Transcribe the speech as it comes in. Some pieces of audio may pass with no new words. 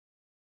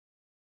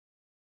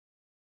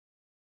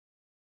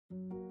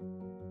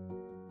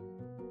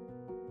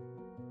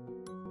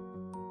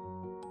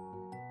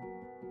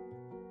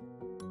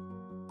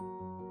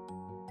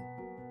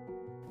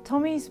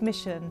Tommy's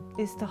mission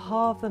is to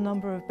halve the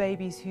number of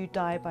babies who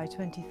die by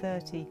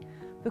 2030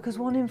 because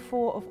 1 in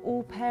 4 of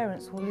all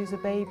parents will lose a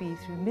baby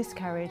through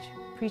miscarriage,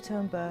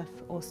 preterm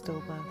birth or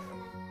stillbirth.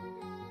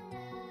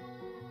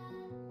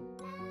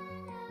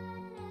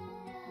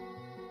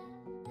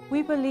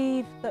 We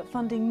believe that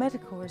funding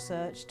medical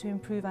research to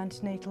improve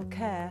antenatal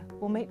care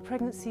will make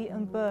pregnancy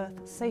and birth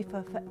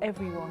safer for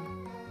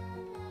everyone.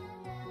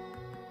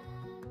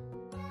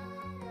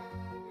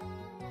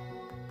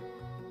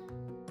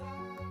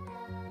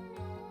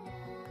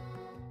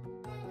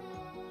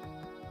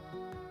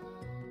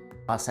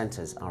 Our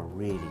centres are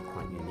really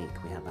quite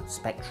unique. We have a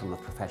spectrum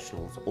of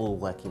professionals all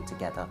working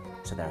together.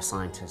 So there are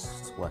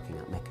scientists working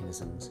out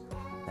mechanisms,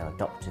 there are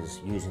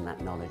doctors using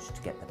that knowledge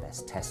to get the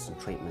best tests and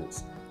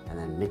treatments, and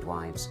then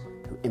midwives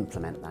who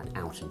implement that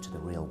out into the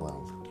real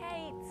world.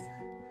 Kate!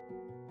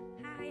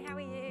 Hi, how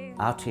are you?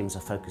 Our teams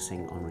are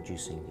focusing on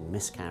reducing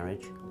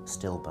miscarriage,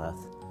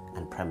 stillbirth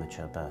and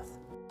premature birth.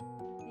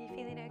 Are you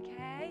feeling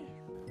okay?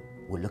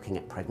 We're looking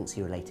at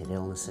pregnancy-related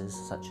illnesses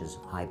such as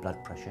high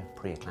blood pressure,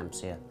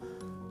 pre-eclampsia,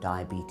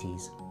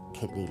 diabetes,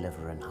 kidney,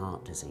 liver and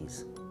heart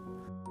disease.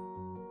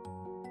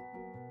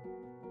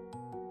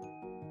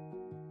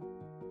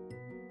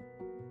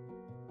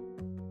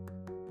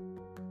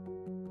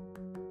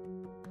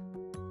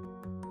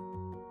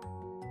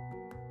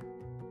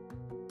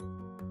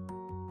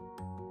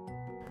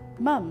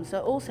 Mums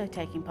are also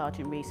taking part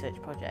in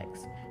research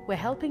projects. We're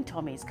helping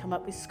Tommies come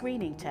up with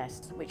screening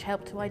tests which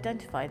help to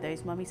identify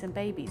those mummies and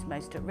babies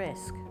most at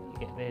risk. You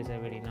get these, they're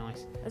really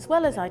nice. As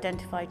well as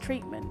identify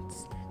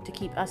treatments to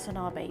keep us and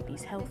our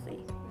babies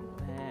healthy.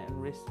 There,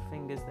 wrist,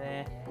 fingers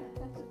there,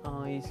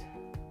 eyes,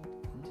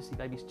 and just see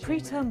baby's chin.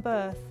 Preterm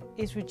birth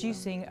is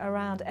reducing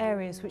around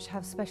areas which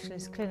have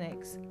specialist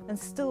clinics, and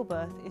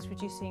stillbirth is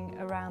reducing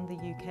around the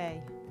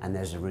UK. And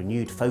there's a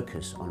renewed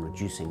focus on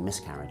reducing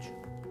miscarriage.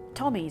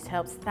 Tommies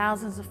helps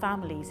thousands of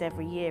families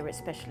every year at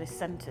specialist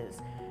centres,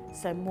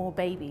 so more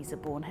babies are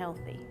born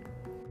healthy.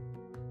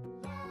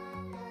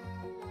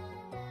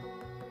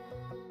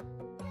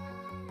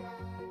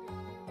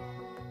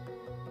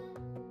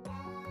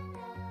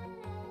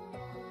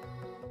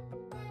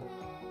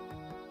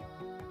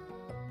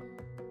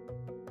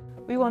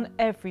 We want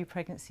every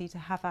pregnancy to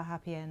have a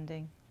happy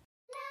ending.